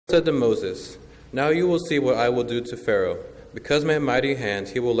said to Moses, "Now you will see what I will do to Pharaoh. Because of my mighty hand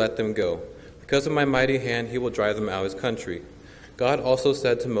he will let them go. Because of my mighty hand he will drive them out of his country." God also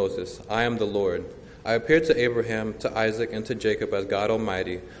said to Moses, "I am the Lord. I appeared to Abraham, to Isaac, and to Jacob as God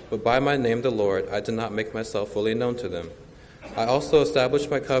Almighty, but by my name the Lord I did not make myself fully known to them. I also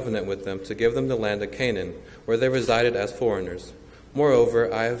established my covenant with them to give them the land of Canaan, where they resided as foreigners.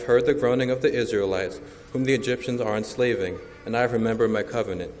 Moreover, I have heard the groaning of the Israelites, whom the Egyptians are enslaving, and I have remembered my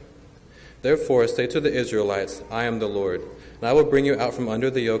covenant. Therefore say to the Israelites, I am the Lord, and I will bring you out from under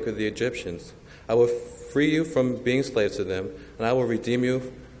the yoke of the Egyptians. I will free you from being slaves to them, and I will redeem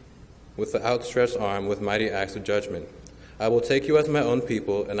you with the outstretched arm, with mighty acts of judgment. I will take you as my own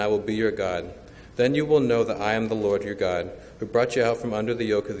people, and I will be your God. Then you will know that I am the Lord your God, who brought you out from under the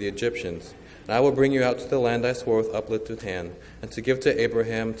yoke of the Egyptians. And I will bring you out to the land I swore with uplifted hand, and to give to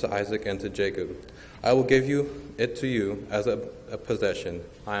Abraham, to Isaac, and to Jacob. I will give it to you as a possession.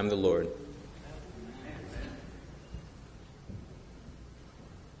 I am the Lord."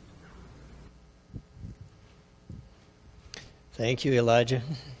 Thank you, Elijah.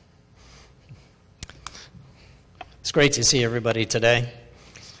 It's great to see everybody today.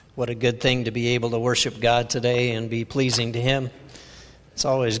 What a good thing to be able to worship God today and be pleasing to Him. It's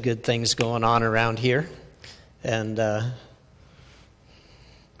always good things going on around here. And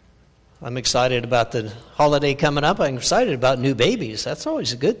I'm excited about the holiday coming up. I'm excited about new babies. That's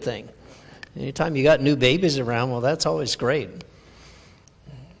always a good thing. Anytime you got new babies around, well, that's always great.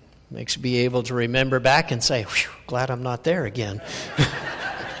 Makes you be able to remember back and say, "Whew, glad I'm not there again."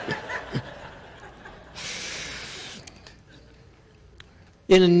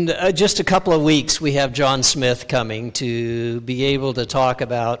 In just a couple of weeks, we have John Smith coming to be able to talk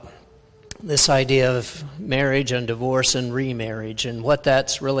about this idea of marriage and divorce and remarriage and what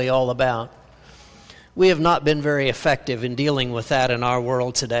that's really all about. We have not been very effective in dealing with that in our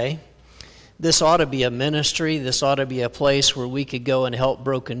world today. This ought to be a ministry. This ought to be a place where we could go and help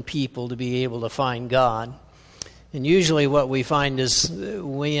broken people to be able to find God. And usually what we find is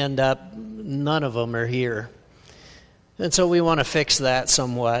we end up, none of them are here. And so we want to fix that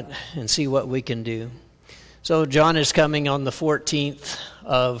somewhat and see what we can do. So John is coming on the 14th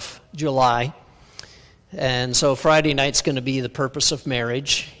of July. And so Friday night's going to be the purpose of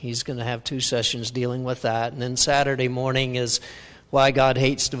marriage. He's going to have 2 sessions dealing with that. And then Saturday morning is why God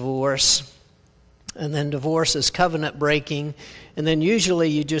hates divorce. And then divorce is covenant breaking. And then usually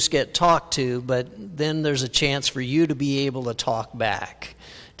you just get talked to, but then there's a chance for you to be able to talk back,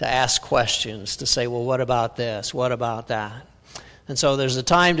 to ask questions, to say, well, what about this? What about that? And so there's a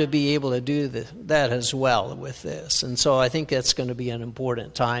time to be able to do that as well with this. And so I think that's going to be an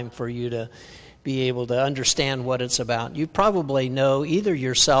important time for you to be able to understand what it's about. You probably know either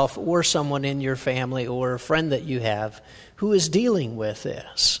yourself or someone in your family or a friend that you have who is dealing with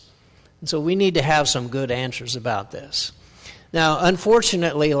this. And so we need to have some good answers about this. Now,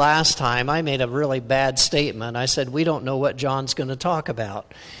 unfortunately, last time I made a really bad statement. I said, we don't know what John's going to talk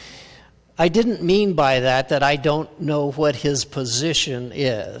about. I didn't mean by that I don't know what his position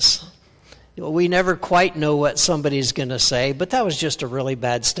is. We never quite know what somebody's going to say, but that was just a really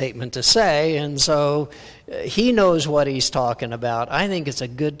bad statement to say, and so he knows what he's talking about. I think it's a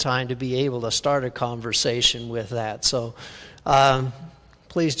good time to be able to start a conversation with that. So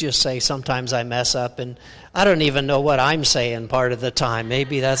please just say sometimes I mess up, and I don't even know what I'm saying part of the time.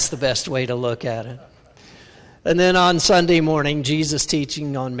 Maybe that's the best way to look at it. And then on Sunday morning, Jesus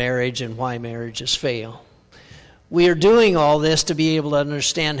teaching on marriage and why marriages fail. We are doing all this to be able to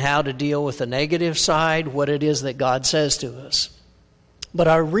understand how to deal with the negative side, what it is that God says to us. But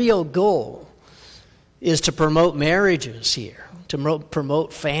our real goal is to promote marriages here, to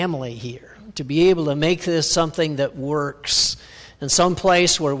promote family here, to be able to make this something that works, and some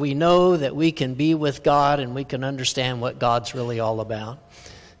place where we know that we can be with God and we can understand what God's really all about.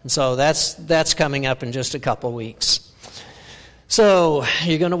 And so that's coming up in just a couple weeks. So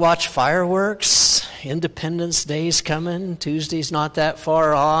you're going to watch fireworks. Independence Day's coming. Tuesday's not that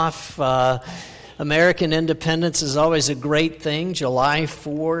far off. American independence is always a great thing. July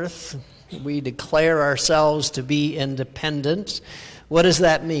 4th, we declare ourselves to be independent. What does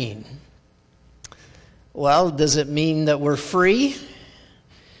that mean? Well, does it mean that we're free?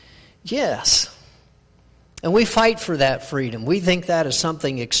 Yes. And we fight for that freedom. We think that is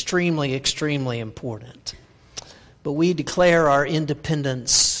something extremely, extremely important. But we declare our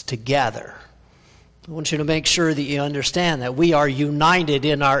independence together. I want you to make sure that you understand that we are united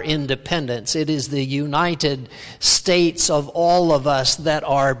in our independence. It is the United States of all of us that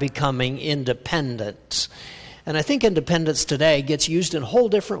are becoming independent. And I think independence today gets used in a whole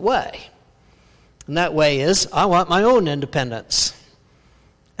different way. And that way is, I want my own independence.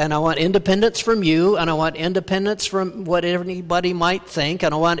 And I want independence from you, and I want independence from what anybody might think,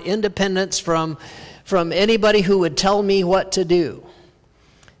 and I want independence from anybody who would tell me what to do.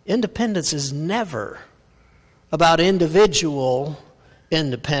 Independence is never about individual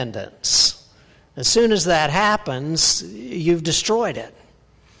independence. As soon as that happens, you've destroyed it.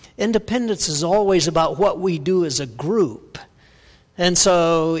 Independence is always about what we do as a group. And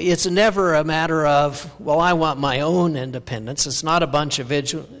so it's never a matter of, well, I want my own independence. It's not a bunch of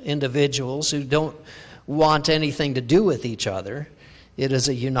individuals who don't want anything to do with each other. It is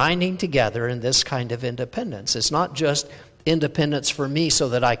a uniting together in this kind of independence. It's not just independence for me so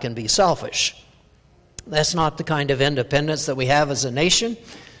that I can be selfish. That's not the kind of independence that we have as a nation,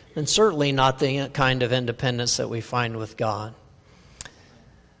 and certainly not the kind of independence that we find with God.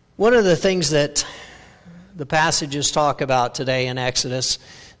 One of the things that the passages talk about today in Exodus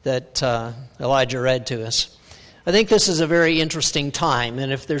that Elijah read to us, I think this is a very interesting time,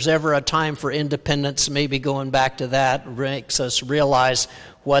 and if there's ever a time for independence, maybe going back to that makes us realize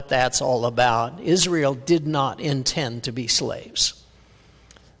what that's all about. Israel did not intend to be slaves.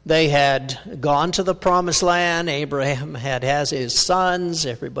 They had gone to the promised land. Abraham has his sons.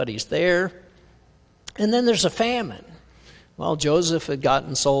 Everybody's there. And then there's a famine. Well, Joseph had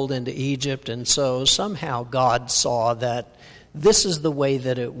gotten sold into Egypt, and so somehow God saw that this is the way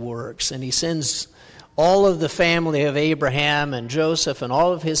that it works. And he sends all of the family of Abraham and Joseph and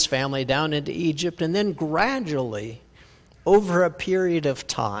all of his family down into Egypt, and then gradually, over a period of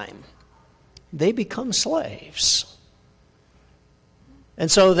time, they become slaves. And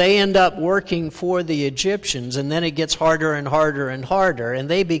so they end up working for the Egyptians, and then it gets harder and harder and harder, and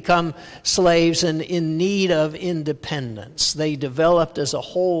they become slaves and in need of independence. They developed as a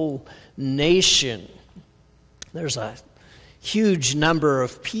whole nation. There's a huge number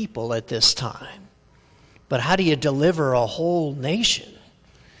of people at this time. But how do you deliver a whole nation?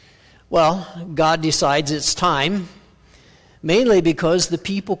 Well, God decides it's time, mainly because the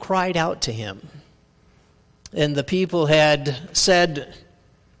people cried out to him. And the people had said,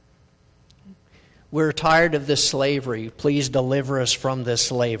 we're tired of this slavery. Please deliver us from this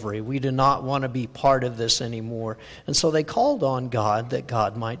slavery. We do not want to be part of this anymore. And so they called on God that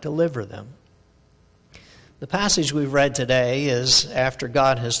God might deliver them. The passage we've read today is after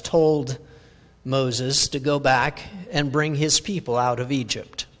God has told Moses to go back and bring his people out of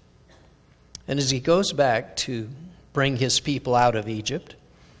Egypt. And as he goes back to bring his people out of Egypt,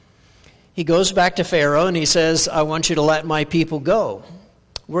 he goes back to Pharaoh and he says, I want you to let my people go.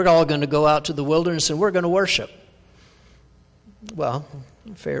 We're all going to go out to the wilderness and we're going to worship. Well,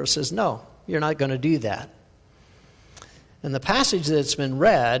 Pharaoh says, no, you're not going to do that. And the passage that's been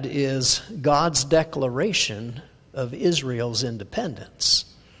read is God's declaration of Israel's independence.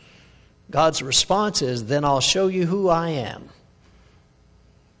 God's response is, then I'll show you who I am.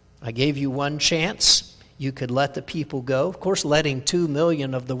 I gave you one chance. You could let the people go. Of course, letting 2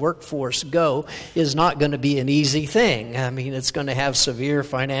 million of the workforce go is not going to be an easy thing. I mean, it's going to have severe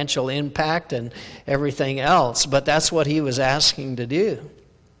financial impact and everything else, but that's what he was asking to do.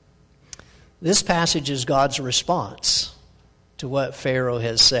 This passage is God's response to what Pharaoh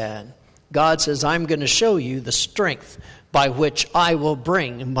has said. God says, I'm going to show you the strength by which I will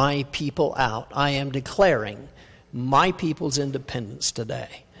bring my people out. I am declaring my people's independence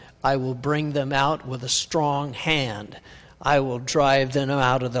today. I will bring them out with a strong hand. I will drive them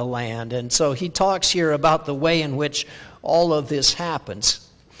out of the land. And so he talks here about the way in which all of this happens.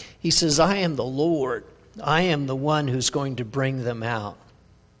 He says, I am the Lord. I am the one who's going to bring them out.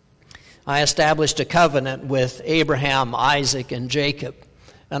 I established a covenant with Abraham, Isaac, and Jacob,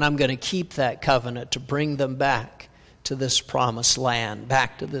 and I'm going to keep that covenant to bring them back to this promised land,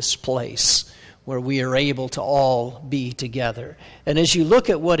 back to this place where we are able to all be together. And as you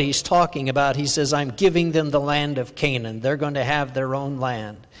look at what he's talking about, he says, I'm giving them the land of Canaan. They're going to have their own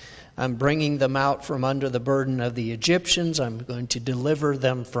land. I'm bringing them out from under the burden of the Egyptians. I'm going to deliver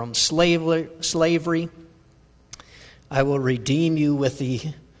them from slavery. I will redeem you with the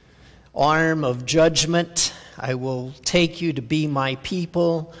arm of judgment. I will take you to be my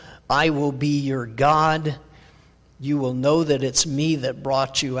people. I will be your God. You will know that it's me that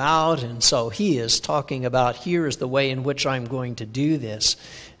brought you out. And so he is talking about, here is the way in which I'm going to do this.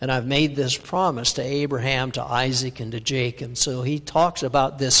 And I've made this promise to Abraham, to Isaac, and to Jacob. So he talks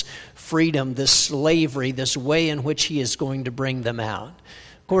about this freedom, this slavery, this way in which he is going to bring them out.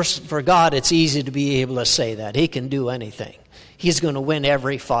 Of course, for God, it's easy to be able to say that. He can do anything. He's going to win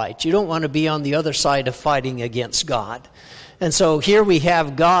every fight. You don't want to be on the other side of fighting against God. And so here we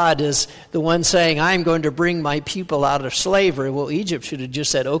have God as the one saying, I'm going to bring my people out of slavery. Well, Egypt should have just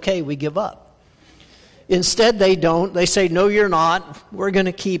said, okay, we give up. Instead, they don't. They say, no, you're not. We're going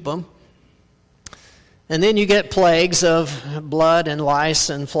to keep them. And then you get plagues of blood and lice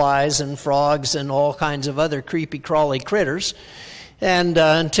and flies and frogs and all kinds of other creepy, crawly critters. And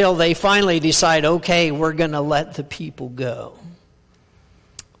until they finally decide, okay, we're going to let the people go.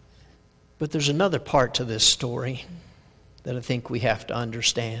 But there's another part to this story that I think we have to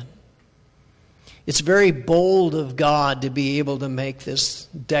understand. It's very bold of God to be able to make this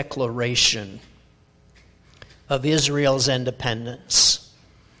declaration of Israel's independence.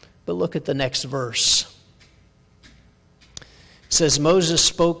 But look at the next verse. It says, Moses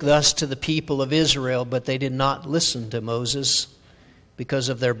spoke thus to the people of Israel, but they did not listen to Moses because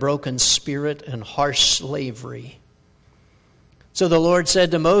of their broken spirit and harsh slavery. So the Lord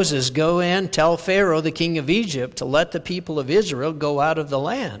said to Moses, go in, tell Pharaoh, the king of Egypt, to let the people of Israel go out of the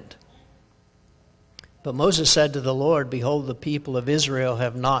land. But Moses said to the Lord, behold, the people of Israel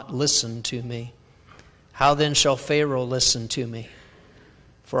have not listened to me. How then shall Pharaoh listen to me?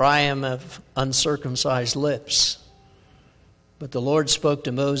 For I am of uncircumcised lips. But the Lord spoke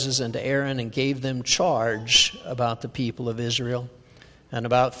to Moses and to Aaron and gave them charge about the people of Israel and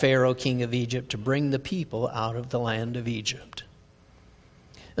about Pharaoh, king of Egypt, to bring the people out of the land of Egypt.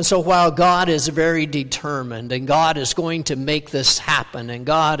 And so while God is very determined and God is going to make this happen and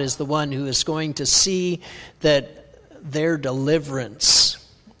God is the one who is going to see that their deliverance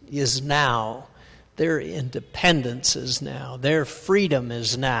is now, their independence is now, their freedom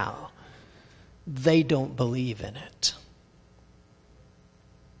is now, they don't believe in it.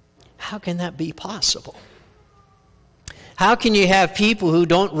 How can that be possible? How can you have people who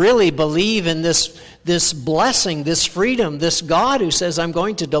don't really believe in this blessing, this freedom, this God who says, I'm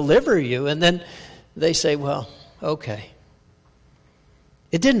going to deliver you, and then they say, well, okay.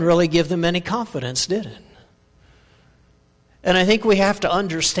 It didn't really give them any confidence, did it? And I think we have to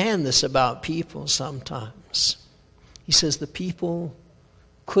understand this about people sometimes. He says the people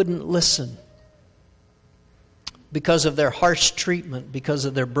couldn't listen because of their harsh treatment, because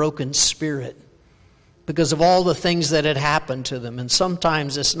of their broken spirit, because of all the things that had happened to them. And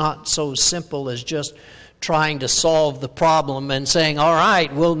sometimes it's not so simple as just trying to solve the problem and saying, all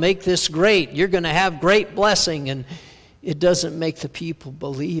right, we'll make this great. You're going to have great blessing. And it doesn't make the people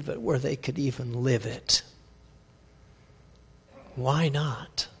believe it where they could even live it. Why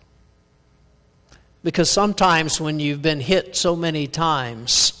not? Because sometimes when you've been hit so many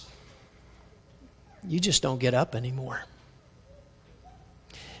times, you just don't get up anymore.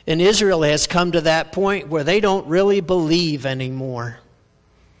 And Israel has come to that point where they don't really believe anymore.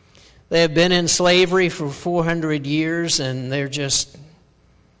 They have been in slavery for 400 years and they're just,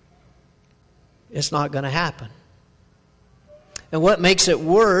 it's not going to happen. And what makes it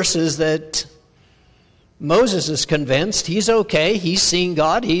worse is that Moses is convinced he's okay, he's seen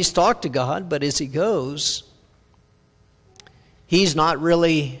God, he's talked to God, but as he goes, he's not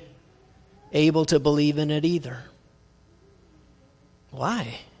really able to believe in it either.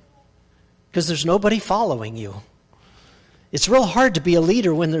 Why? Because there's nobody following you. It's real hard to be a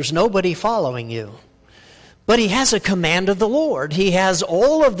leader when there's nobody following you. But he has a command of the Lord. He has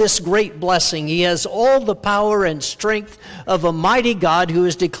all of this great blessing. He has all the power and strength of a mighty God who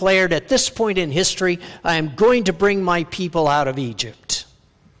has declared at this point in history, I am going to bring my people out of Egypt.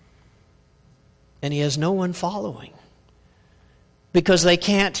 And he has no one following. Because they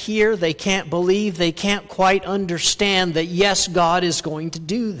can't hear, they can't believe, they can't quite understand that yes, God is going to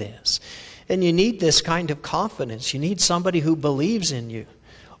do this. And you need this kind of confidence. You need somebody who believes in you.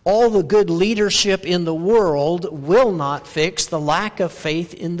 All the good leadership in the world will not fix the lack of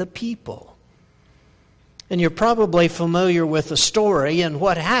faith in the people. And you're probably familiar with the story, and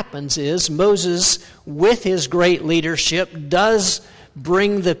what happens is Moses, with his great leadership, does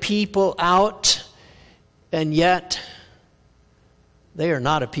bring the people out, and yet they are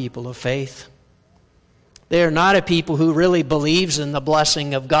not a people of faith. They are not a people who really believes in the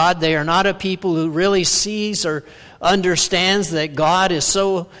blessing of God. They are not a people who really sees or understands that God is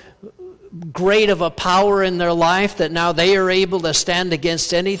so great of a power in their life that now they are able to stand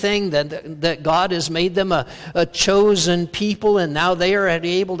against anything, that God has made them a chosen people and now they are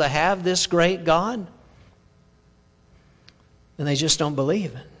able to have this great God. And they just don't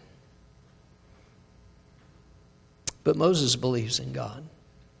believe it. But Moses believes in God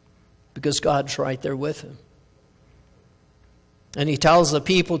because God's right there with him. And he tells the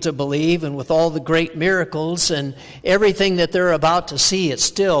people to believe, and with all the great miracles and everything that they're about to see, it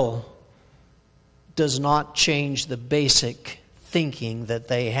still does not change the basic thinking that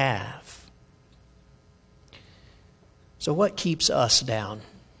they have. So what keeps us down?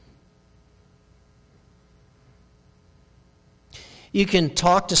 You can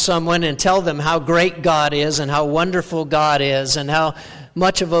talk to someone and tell them how great God is and how wonderful God is and how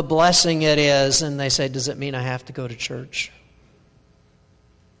much of a blessing it is. And they say, does it mean I have to go to church?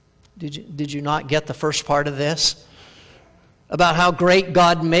 Did you not get the first part of this? About how great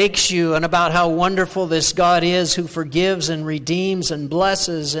God makes you and about how wonderful this God is who forgives and redeems and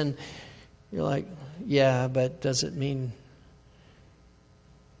blesses. And you're like, yeah, but does it mean...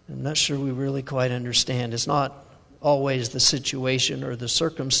 I'm not sure we really quite understand. It's not always the situation or the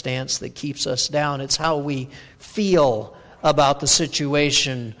circumstance that keeps us down. It's how we feel about the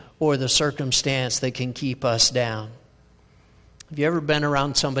situation or the circumstance that can keep us down. Have you ever been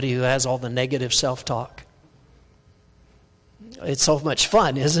around somebody who has all the negative self-talk? It's so much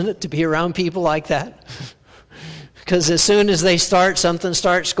fun, isn't it, to be around people like that? Because as soon as something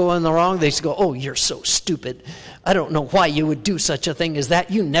starts going wrong, they just go, oh, you're so stupid. I don't know why you would do such a thing as that.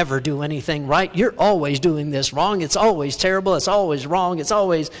 You never do anything right. You're always doing this wrong. It's always terrible. It's always wrong. It's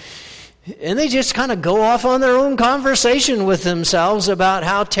always... And they just kind of go off on their own conversation with themselves about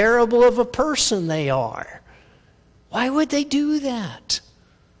how terrible of a person they are. Why would they do that?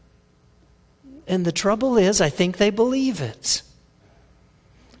 And the trouble is, I think they believe it.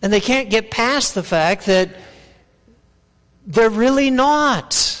 And they can't get past the fact that they're really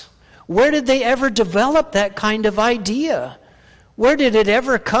not. Where did they ever develop that kind of idea? Where did it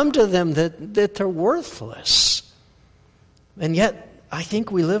ever come to them that they're worthless? And yet, I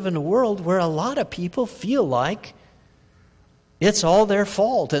think we live in a world where a lot of people feel like it's all their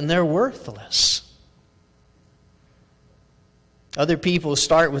fault and they're worthless. Other people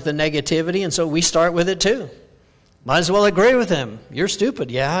start with the negativity, and so we start with it too. Might as well agree with them. You're stupid.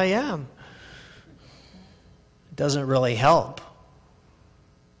 Yeah, I am. It doesn't really help.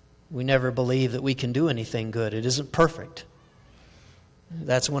 We never believe that we can do anything good. It isn't perfect.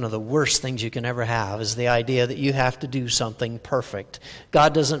 That's one of the worst things you can ever have, is the idea that you have to do something perfect.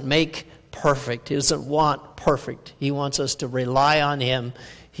 God doesn't make perfect. He doesn't want perfect. He wants us to rely on Him.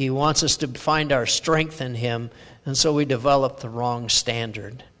 He wants us to find our strength in Him. And so we develop the wrong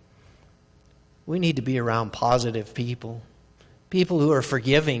standard. We need to be around positive people. People who are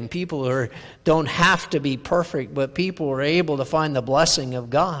forgiving. People who don't have to be perfect, but people who are able to find the blessing of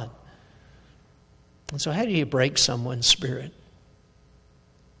God. And so how do you break someone's spirit?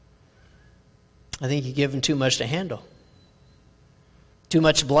 I think you give them too much to handle. Too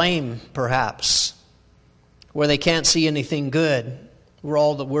much blame, perhaps. Where they can't see anything good. Where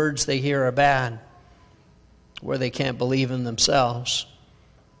all the words they hear are bad. Where they can't believe in themselves.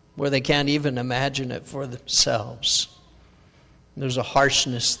 Where they can't even imagine it for themselves. There's a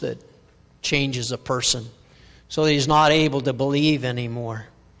harshness that changes a person so that he's not able to believe anymore.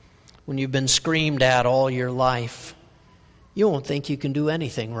 When you've been screamed at all your life, you won't think you can do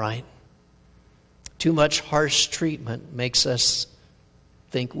anything right. Too much harsh treatment makes us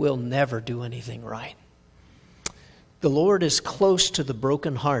think we'll never do anything right. The Lord is close to the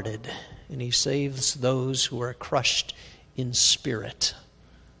brokenhearted, and He saves those who are crushed in spirit,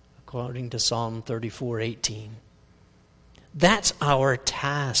 according to Psalm 34:18. That's our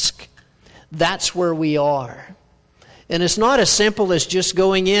task. That's where we are. And it's not as simple as just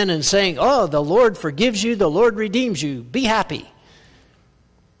going in and saying, oh, the Lord forgives you, the Lord redeems you, be happy.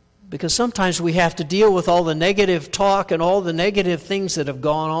 Because sometimes we have to deal with all the negative talk and all the negative things that have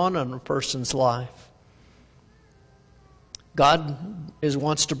gone on in a person's life. God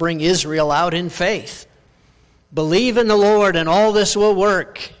wants to bring Israel out in faith. Believe in the Lord and all this will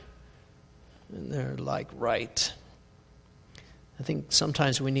work. And they're like, right. I think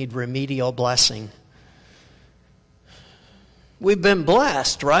sometimes we need remedial blessing. We've been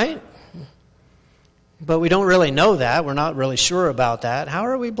blessed, right? But we don't really know that. We're not really sure about that. How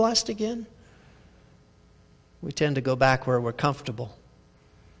are we blessed again? We tend to go back where we're comfortable.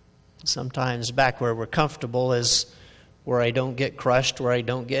 Sometimes back where we're comfortable is where I don't get crushed, where I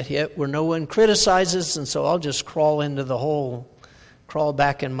don't get hit, where no one criticizes, and so I'll just crawl into the hole, crawl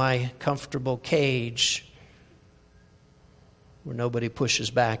back in my comfortable cage where nobody pushes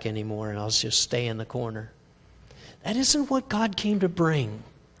back anymore, and I'll just stay in the corner. That isn't what God came to bring.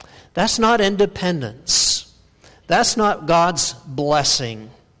 That's not independence. That's not God's blessing.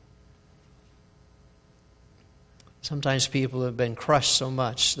 Sometimes people have been crushed so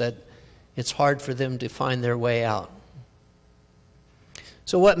much that it's hard for them to find their way out.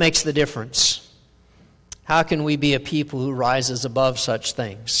 So what makes the difference? How can we be a people who rises above such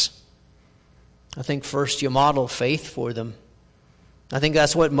things? I think first you model faith for them. I think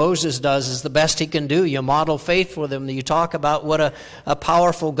that's what Moses does, is the best he can do. You model faith for them. You talk about what a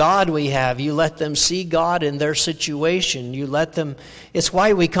powerful God we have. You let them see God in their situation. You let them, it's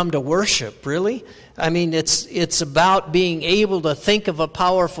why we come to worship, really. I mean, it's about being able to think of a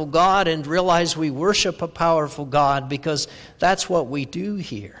powerful God and realize we worship a powerful God, because that's what we do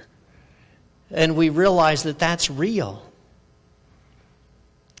here. And we realize that that's real.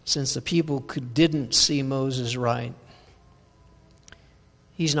 Since the people didn't see Moses right,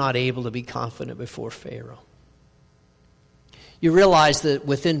 he's not able to be confident before Pharaoh. You realize that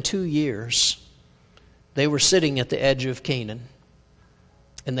within 2 years, they were sitting at the edge of Canaan,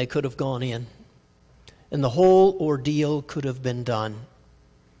 and they could have gone in, and the whole ordeal could have been done,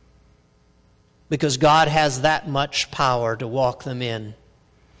 because God has that much power to walk them in,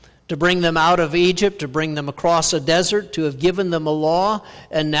 to bring them out of Egypt, to bring them across a desert, to have given them a law,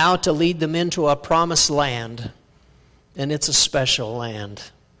 and now to lead them into a promised land. And it's a special land.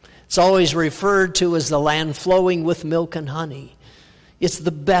 It's always referred to as the land flowing with milk and honey. It's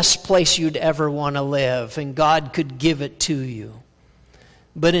the best place you'd ever want to live, and God could give it to you.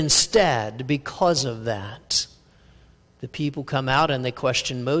 But instead, because of that, the people come out and they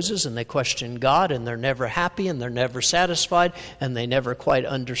question Moses and they question God, and they're never happy and they're never satisfied and they never quite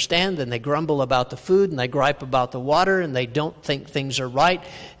understand, and they grumble about the food and they gripe about the water and they don't think things are right,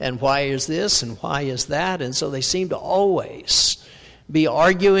 and why is this and why is that, and so they seem to always be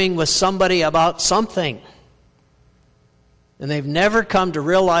arguing with somebody about something. And they've never come to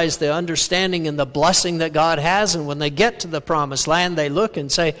realize the understanding and the blessing that God has, and when they get to the promised land, they look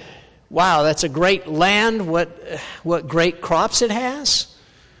and say, wow, that's a great land. What great crops it has?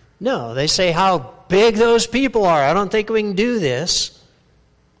 No, they say how big those people are. I don't think we can do this.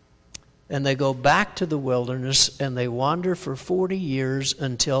 And they go back to the wilderness and they wander for 40 years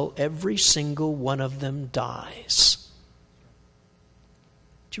until every single one of them dies.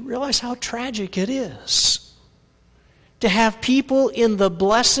 Do you realize how tragic it is to have people in the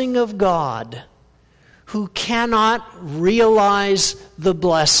blessing of God who cannot realize the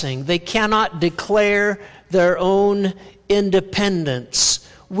blessing? They cannot declare their own independence.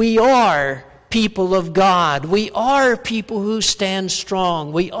 We are people of God. We are people who stand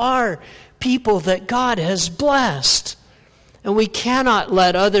strong. We are people that God has blessed. And we cannot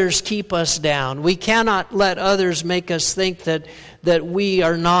let others keep us down. We cannot let others make us think that we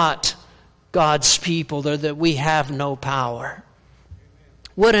are not God's people, or that we have no power.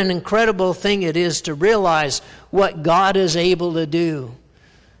 What an incredible thing it is to realize what God is able to do.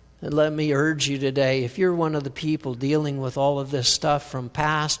 And let me urge you today, if you're one of the people dealing with all of this stuff from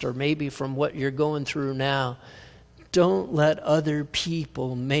past, or maybe from what you're going through now, don't let other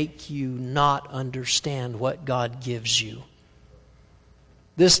people make you not understand what God gives you.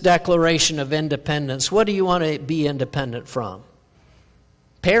 This Declaration of Independence, what do you want to be independent from?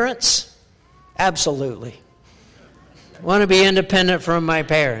 Parents? Absolutely. I want to be independent from my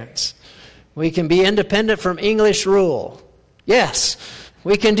parents. We can be independent from English rule. Yes,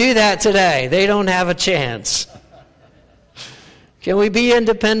 we can do that today. They don't have a chance. Can we be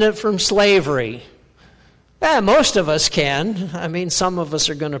independent from slavery? Most of us can. I mean, some of us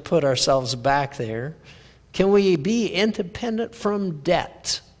are going to put ourselves back there. Can we be independent from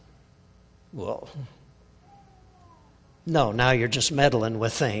debt? Well, no, now you're just meddling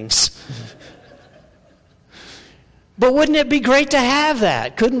with things. But wouldn't it be great to have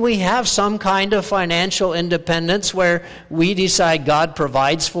that? Couldn't we have some kind of financial independence where we decide God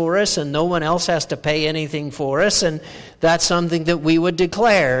provides for us and no one else has to pay anything for us? And that's something that we would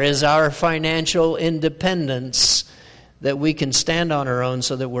declare is our financial independence, that we can stand on our own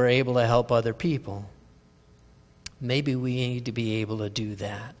so that we're able to help other people. Maybe we need to be able to do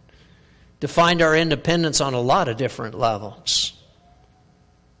that. To find our independence on a lot of different levels.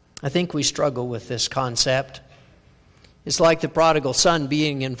 I think we struggle with this concept. It's like the prodigal son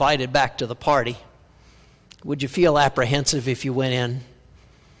being invited back to the party. Would you feel apprehensive if you went in?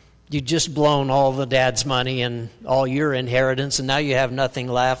 You'd just blown all the dad's money and all your inheritance, and now you have nothing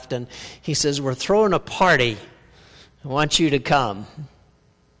left. And he says, we're throwing a party. I want you to come.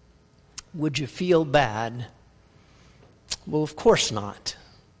 Would you feel bad? Well, of course not.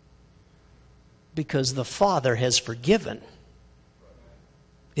 Because the Father has forgiven.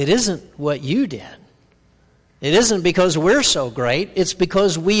 It isn't what you did. It isn't because we're so great. It's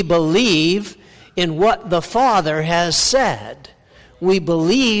because we believe in what the Father has said. We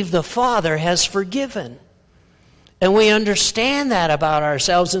believe the Father has forgiven. And we understand that about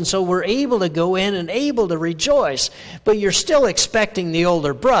ourselves, and so we're able to go in and able to rejoice. But you're still expecting the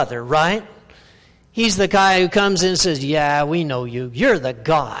older brother, right? He's the guy who comes in and says, yeah, we know you. You're the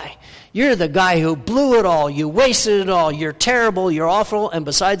guy. You're the guy who blew it all. You wasted it all. You're terrible. You're awful. And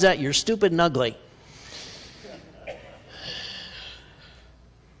besides that, you're stupid and ugly.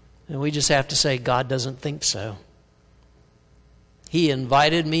 And we just have to say, God doesn't think so. He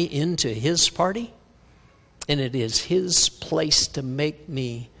invited me into his party, and it is his place to make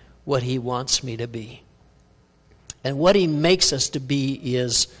me what he wants me to be. And what he makes us to be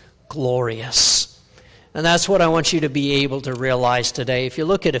is glorious. And that's what I want you to be able to realize today. If you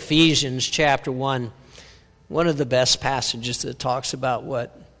look at Ephesians chapter 1, one of the best passages that talks about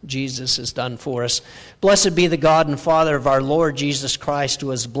what Jesus has done for us. Blessed be the God and Father of our Lord Jesus Christ,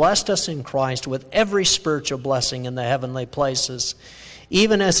 who has blessed us in Christ with every spiritual blessing in the heavenly places,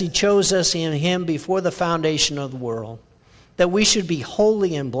 even as he chose us in him before the foundation of the world, that we should be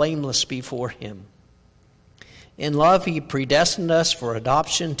holy and blameless before him. In love he predestined us for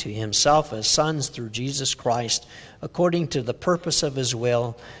adoption to himself as sons through Jesus Christ, according to the purpose of his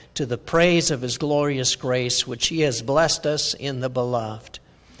will, to the praise of his glorious grace, which he has blessed us in the beloved.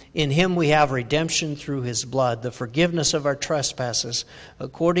 In him we have redemption through his blood, the forgiveness of our trespasses,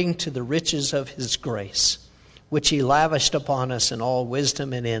 according to the riches of his grace, which he lavished upon us in all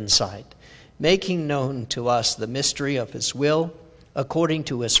wisdom and insight, making known to us the mystery of his will, according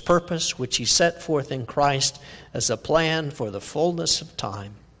to his purpose, which he set forth in Christ as a plan for the fullness of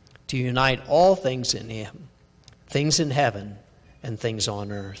time, to unite all things in him, things in heaven and things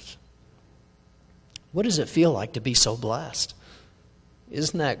on earth. What does it feel like to be so blessed?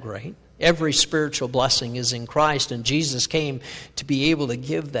 Isn't that great? Every spiritual blessing is in Christ, and Jesus came to be able to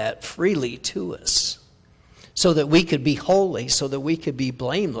give that freely to us so that we could be holy, so that we could be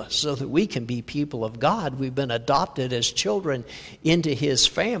blameless, so that we can be people of God. We've been adopted as children into his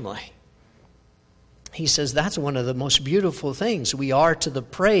family. He says that's one of the most beautiful things. We are to the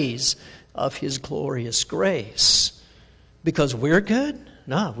praise of his glorious grace. Because we're good?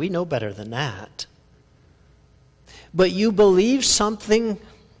 No, we know better than that. But you believe something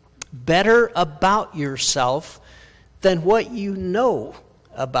better about yourself than what you know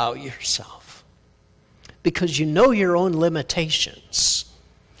about yourself. Because you know your own limitations,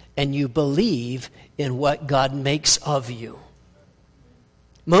 and you believe in what God makes of you.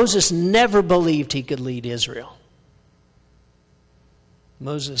 Moses never believed he could lead Israel.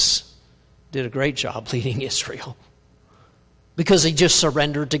 Moses did a great job leading Israel, because he just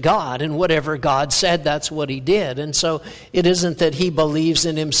surrendered to God, and whatever God said, that's what he did. And so it isn't that he believes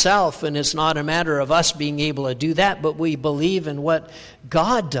in himself, and it's not a matter of us being able to do that, but we believe in what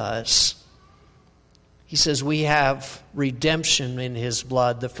God does. He says we have redemption in his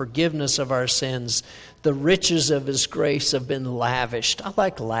blood, the forgiveness of our sins, the riches of his grace have been lavished. I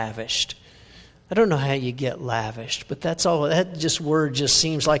like lavished. I don't know how you get lavished, but that's all. That word just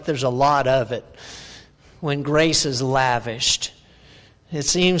seems like there's a lot of it. When grace is lavished, it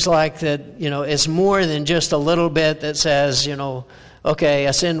seems like that, it's more than just a little bit that says, okay,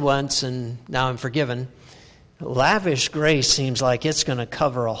 I sinned once and now I'm forgiven. Lavish grace seems like it's going to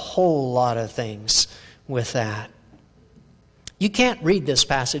cover a whole lot of things with that. You can't read this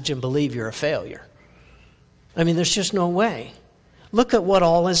passage and believe you're a failure. I mean, there's just no way. Look at what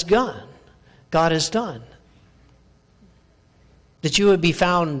all is done. God has done. That you would be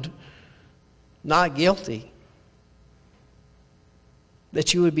found not guilty.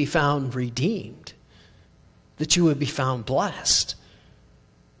 That you would be found redeemed. That you would be found blessed.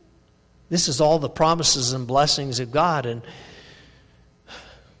 This is all the promises and blessings of God, and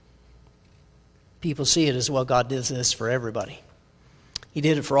people see it as, well, God did this for everybody. He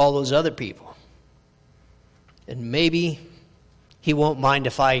did it for all those other people. And maybe he won't mind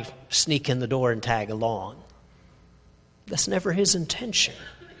if I sneak in the door and tag along. That's never his intention.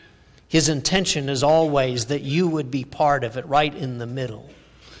 His intention is always that you would be part of it, right in the middle.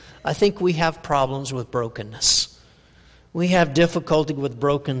 I think we have problems with brokenness. We have difficulty with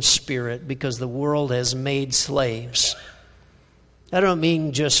broken spirit because the world has made slaves. I don't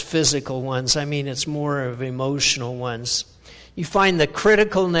mean just physical ones. I mean it's more of emotional ones. You find the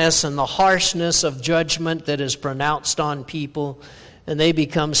criticalness and the harshness of judgment that is pronounced on people, and they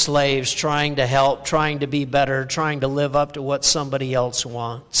become slaves trying to help, trying to be better, trying to live up to what somebody else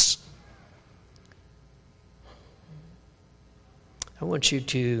wants. I want you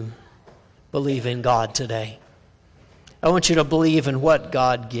to believe in God today. I want you to believe in what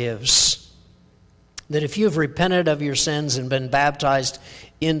God gives. That if you've repented of your sins and been baptized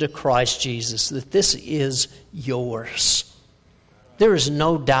into Christ Jesus, that this is yours. There is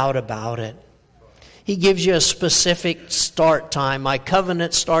no doubt about it. He gives you a specific start time. My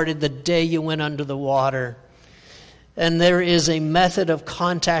covenant started the day you went under the water. And there is a method of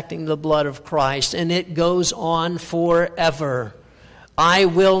contacting the blood of Christ, and it goes on forever. I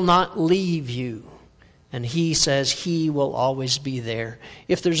will not leave you. And he says he will always be there.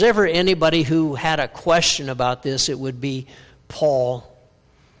 If there's ever anybody who had a question about this, it would be Paul.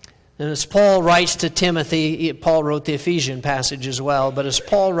 And as Paul writes to Timothy, Paul wrote the Ephesian passage as well, but as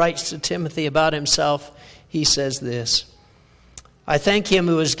Paul writes to Timothy about himself, he says this: I thank him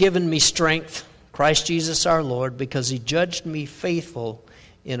who has given me strength, Christ Jesus our Lord, because he judged me faithful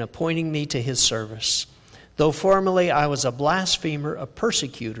in appointing me to his service. Though formerly I was a blasphemer, a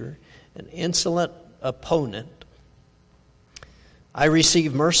persecutor, an insolent opponent, I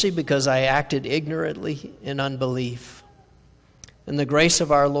received mercy because I acted ignorantly in unbelief. And the grace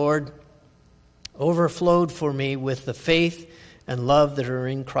of our Lord overflowed for me with the faith and love that are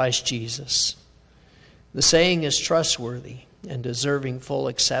in Christ Jesus. The saying is trustworthy and deserving full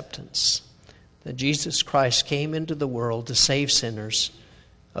acceptance, that Jesus Christ came into the world to save sinners,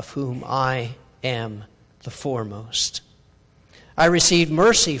 of whom I am the foremost. I received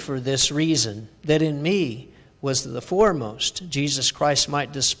mercy for this reason, that in me was the foremost, Jesus Christ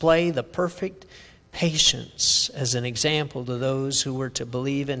might display the perfect patience as an example to those who were to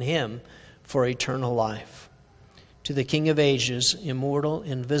believe in him for eternal life. To the King of ages, immortal,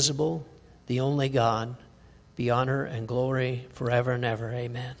 invisible, the only God, be honor and glory forever and ever.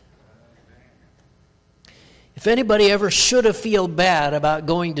 Amen. If anybody ever should have felt bad about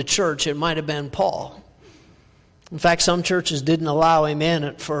going to church, it might have been Paul. In fact, some churches didn't allow him in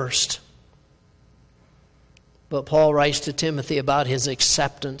at first. But Paul writes to Timothy about his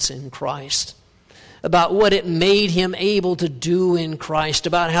acceptance in Christ, about what it made him able to do in Christ,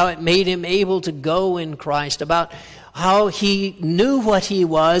 about how it made him able to go in Christ, about how he knew what he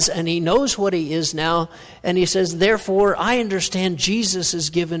was and he knows what he is now. And he says, therefore, I understand Jesus has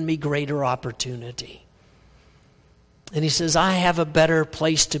given me greater opportunity. And he says, I have a better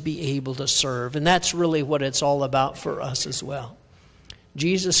place to be able to serve. And that's really what it's all about for us as well.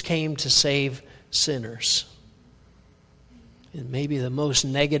 Jesus came to save sinners. And maybe the most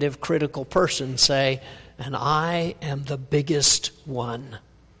negative, critical person say, and I am the biggest one.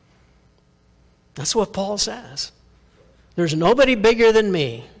 That's what Paul says. There's nobody bigger than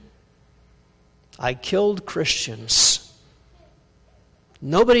me. I killed Christians.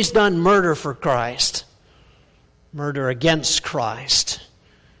 Nobody's done murder for Christ. Murder against Christ.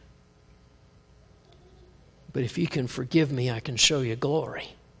 But if you can forgive me, I can show you glory.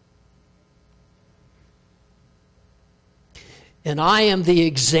 And I am the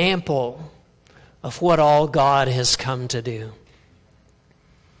example of what all God has come to do.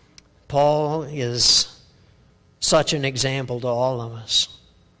 Paul is such an example to all of us.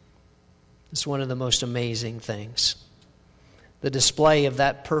 It's one of the most amazing things. The display of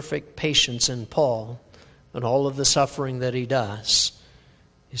that perfect patience in Paul and all of the suffering that he does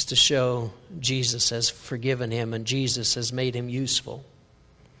is to show Jesus has forgiven him and Jesus has made him useful.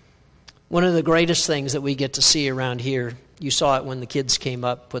 One of the greatest things that we get to see around here, you saw it when the kids came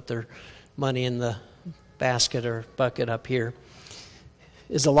up, put their money in the basket or bucket up here,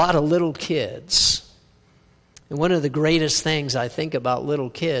 is a lot of little kids. And one of the greatest things I think about little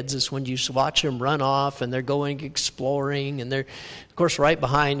kids is when you watch them run off and they're going exploring, and they're, of course, right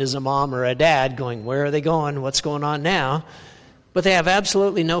behind is a mom or a dad going, where are they going? What's going on now? But they have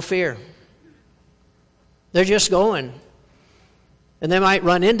absolutely no fear. They're just going. And they might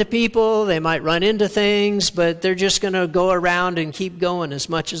run into people, they might run into things, but they're just going to go around and keep going as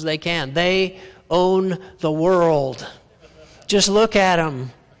much as they can. They own the world. Just look at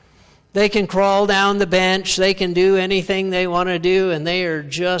them. They can crawl down the bench, they can do anything they want to do, and they are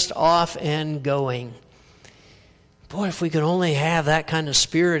just off and going. Boy, if we could only have that kind of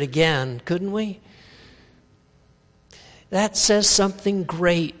spirit again, couldn't we? That says something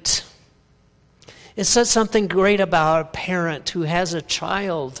great. It says something great about a parent who has a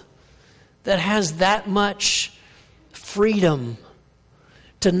child that has that much freedom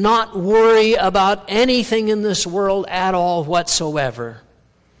to not worry about anything in this world at all whatsoever.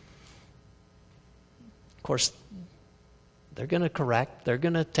 Of course, they're going to correct, they're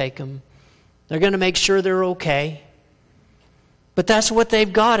going to take them, they're going to make sure they're okay. But that's what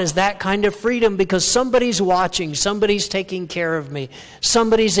they've got, is that kind of freedom, because somebody's watching, somebody's taking care of me,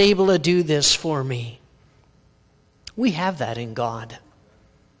 somebody's able to do this for me. We have that in God.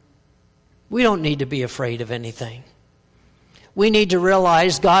 We don't need to be afraid of anything. We need to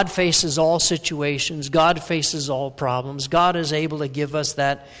realize God faces all situations, God faces all problems. God is able to give us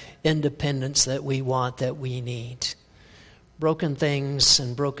that independence that we want, that we need. Broken things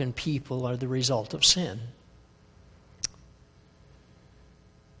and broken people are the result of sin.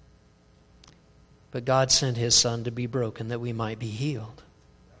 But God sent His Son to be broken that we might be healed.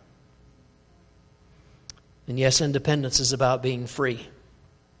 And yes, independence is about being free.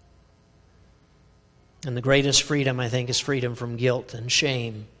 And the greatest freedom, I think, is freedom from guilt and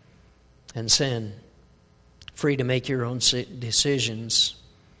shame and sin. Free to make your own decisions.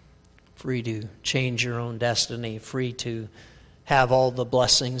 Free to change your own destiny. Free to have all the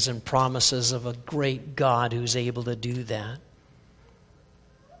blessings and promises of a great God who's able to do that.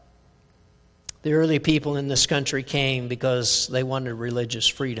 The early people in this country came because they wanted religious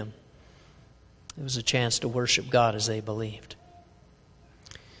freedom. It was a chance to worship God as they believed.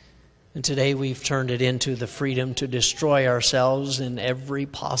 And today we've turned it into the freedom to destroy ourselves in every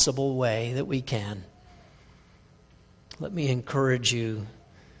possible way that we can. Let me encourage you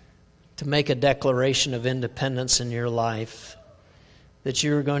to make a declaration of independence in your life, that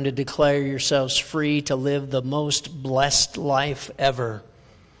you're going to declare yourselves free to live the most blessed life ever.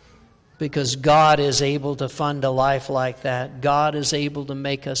 Because God is able to fund a life like that. God is able to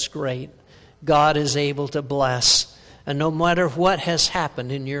make us great. God is able to bless. And no matter what has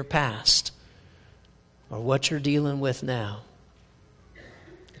happened in your past or what you're dealing with now,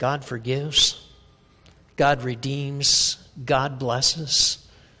 God forgives, God redeems, God blesses,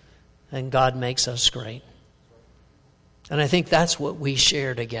 and God makes us great. And I think that's what we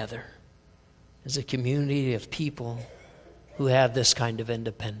share together as a community of people who have this kind of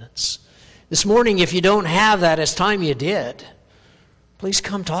independence. This morning, if you don't have that, it's time you did. Please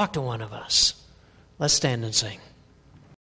come talk to one of us. Let's stand and sing.